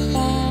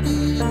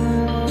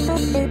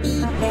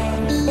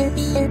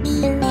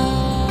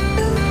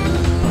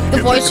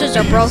 The voices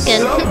are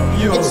broken.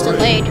 It's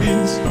delayed.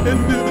 And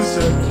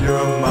vivisect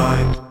your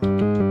mind.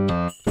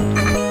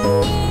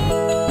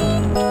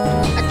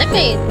 I think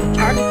they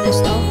charted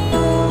this though.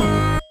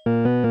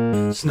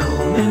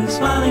 Snowmen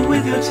smiling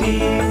with your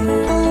teeth.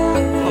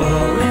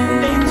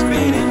 Following names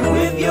greeting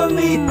with your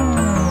meat.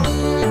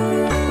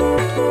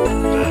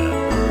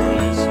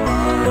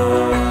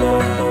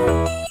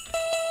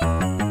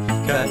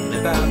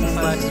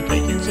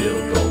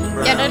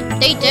 Yeah,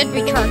 they did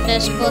rechart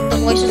this, but the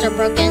voices are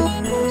broken.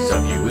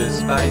 Some you with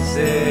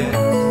spices,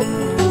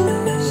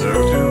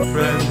 Serve 2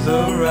 friends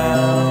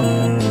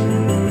around.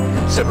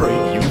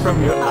 Separate you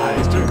from your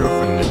eyes, to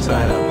girlfriend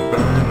inside out,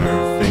 burn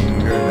her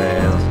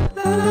fingernails.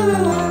 La, la, la,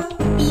 la.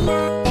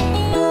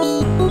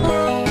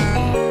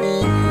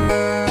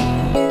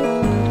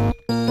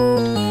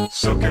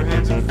 Soak your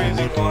hands in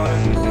freezing water,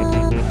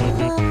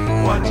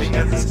 watching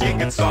as the skin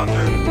gets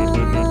softer.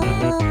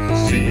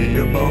 See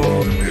a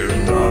bolt appear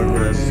in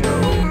darkness,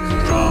 snow.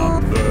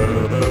 Drop the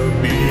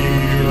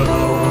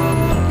below.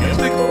 You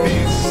take a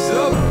piece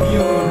of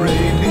your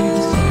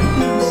rabies,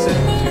 you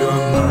set your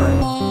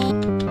mind,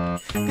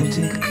 and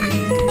take a peek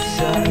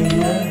inside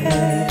your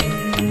head,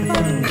 and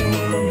find the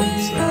world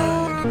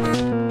inside.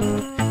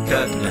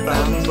 Cutting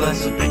 1,000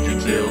 slices of make your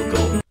tail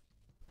golden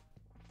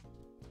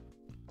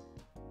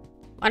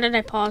Why did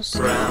I pause?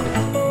 brown.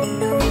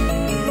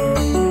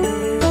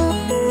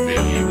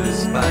 Fill you with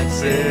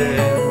spices,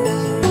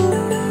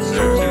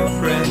 serve 2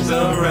 friends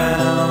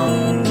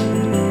around.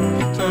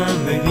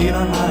 Turn the heat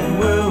on high and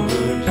we'll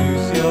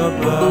reduce your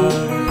blood.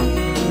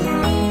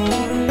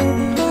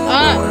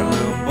 Ah,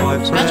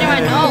 scratching my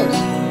nose.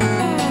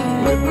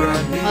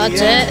 Oh,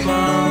 that's it.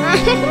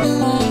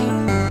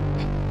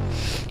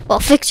 Well,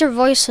 fix your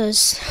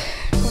voices.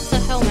 What the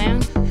hell,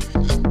 man?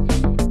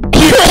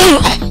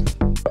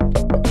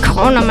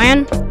 Corona,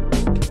 man.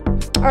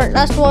 Alright,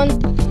 last one.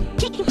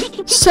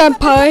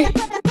 Senpai.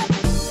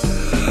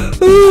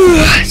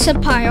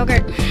 Senpai,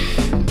 okay.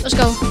 Let's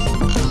go.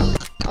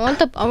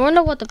 I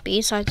wonder what the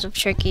B-sides of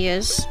Tricky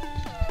is.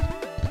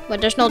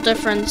 But there's no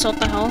difference, what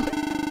the hell?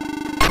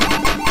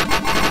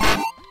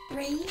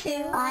 3, 2,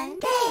 1,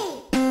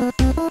 go!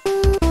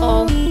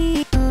 Oh.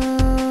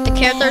 The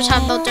characters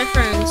have no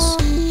difference.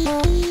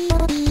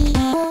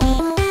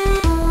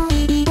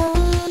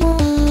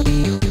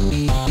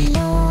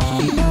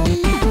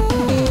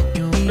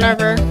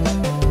 Whatever.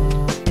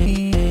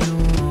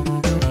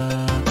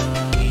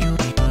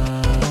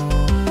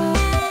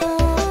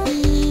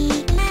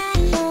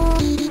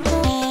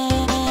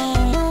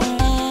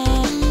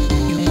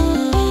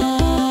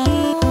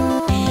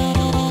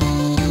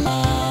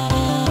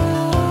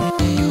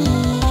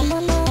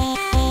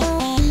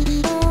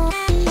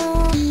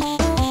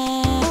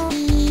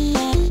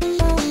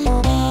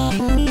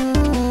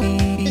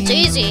 It's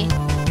easy.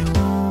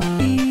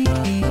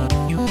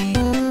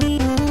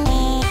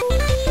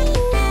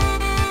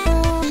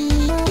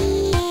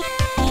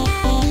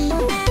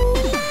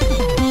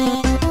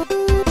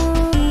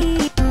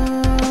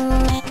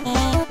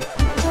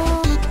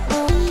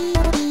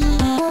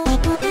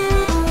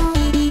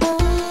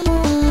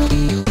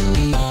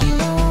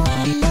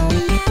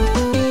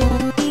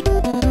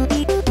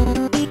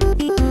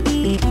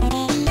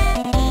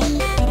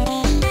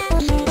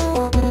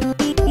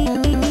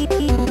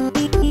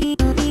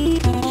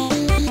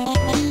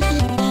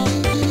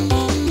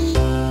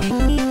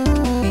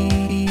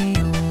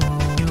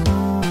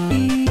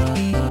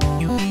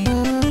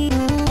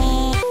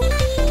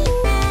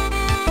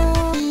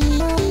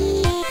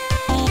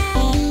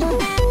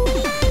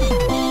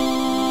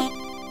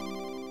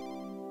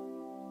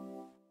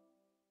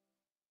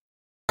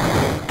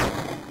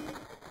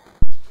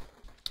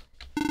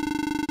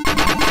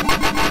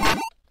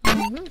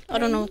 I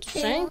don't know what to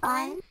say.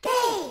 1,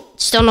 go!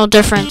 Still no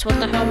difference. What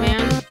the hell,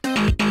 man?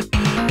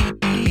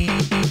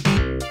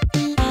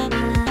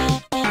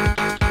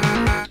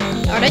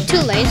 Are they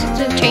too lazy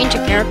to change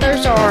the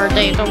characters, or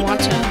they don't want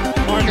to,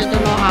 or they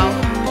don't know how?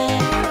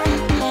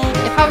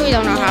 They probably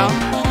don't know how.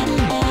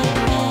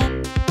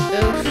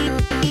 Oof.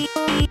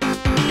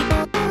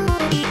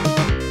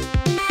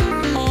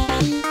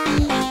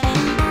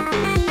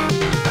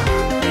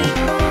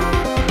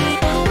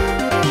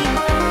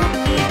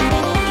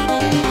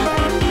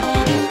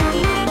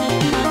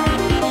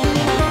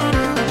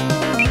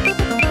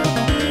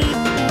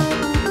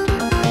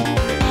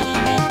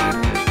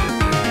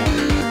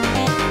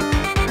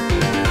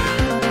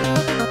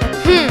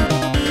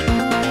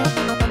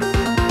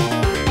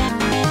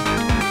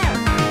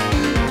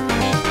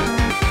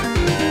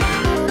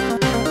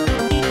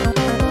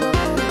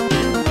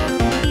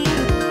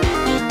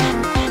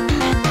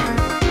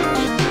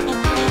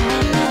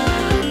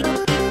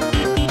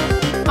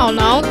 Oh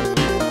no.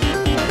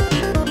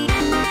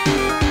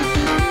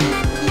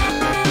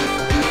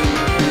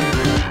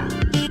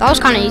 That was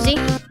kind of easy.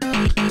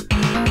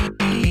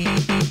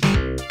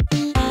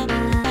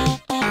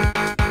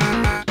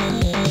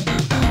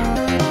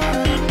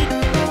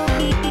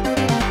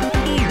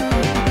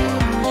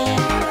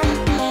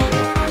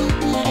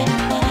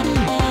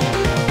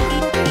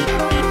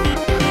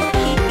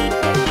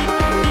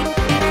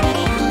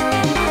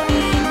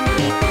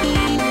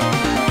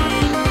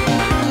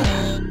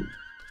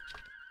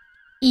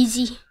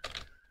 Easy.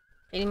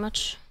 Pretty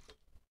much.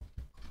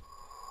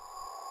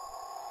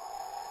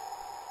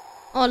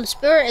 Oh, the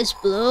spirit is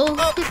blue.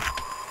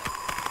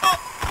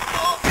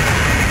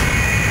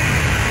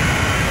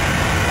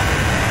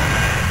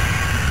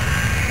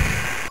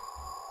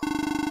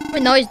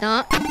 Wait, no, he's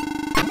not.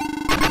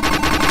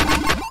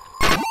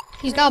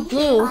 He's got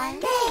blue.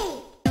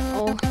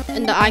 Oh,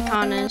 and the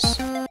icon is.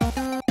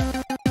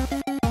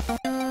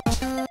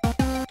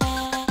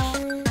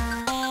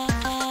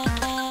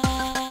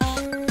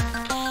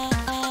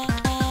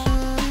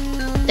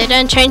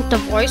 didn't change the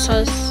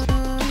voices.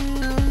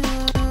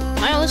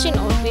 I only seen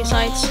old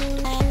B-sides.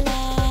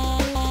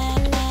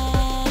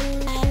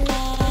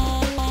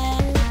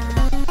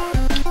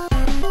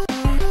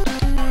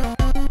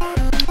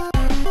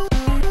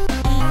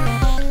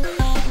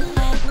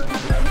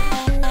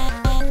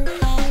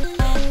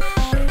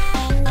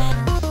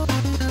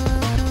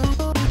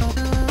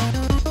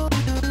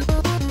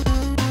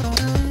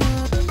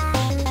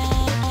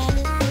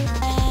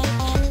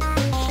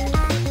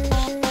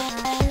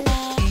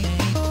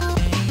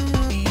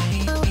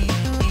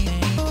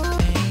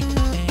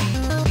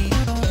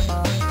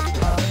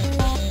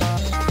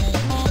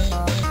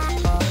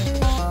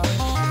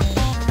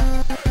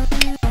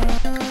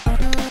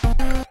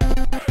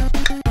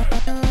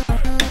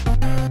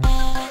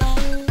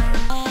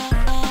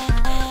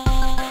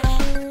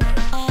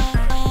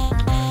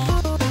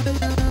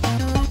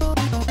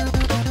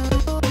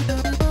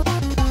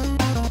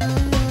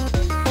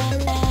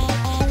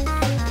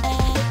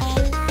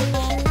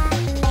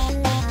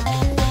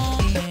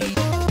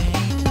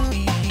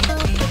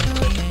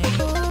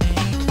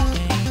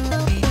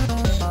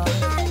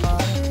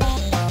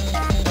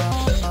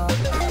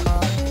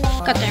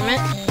 God damn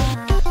it.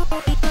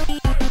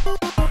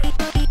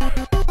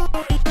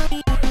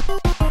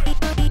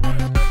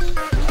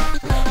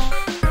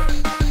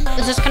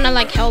 This is kinda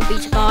like Hell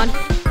Beats God.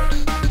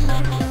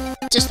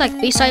 Just like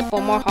B-side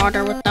but more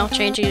harder without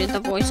changing the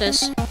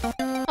voices.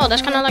 Oh,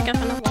 that's kinda like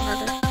FNF but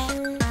harder.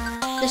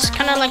 This is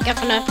kinda like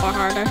FNF but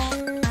harder.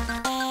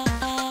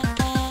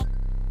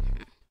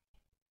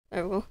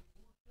 There we go.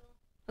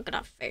 Look at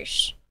that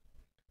face.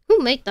 Who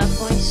made that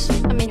voice?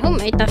 I mean, who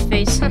made that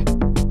face?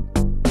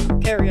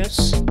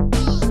 Curious.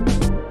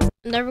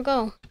 And there we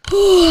go.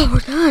 We're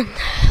done.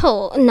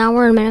 Oh, now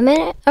we're in a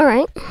minute.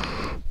 Alright.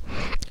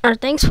 Alright,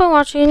 thanks for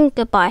watching.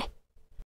 Goodbye.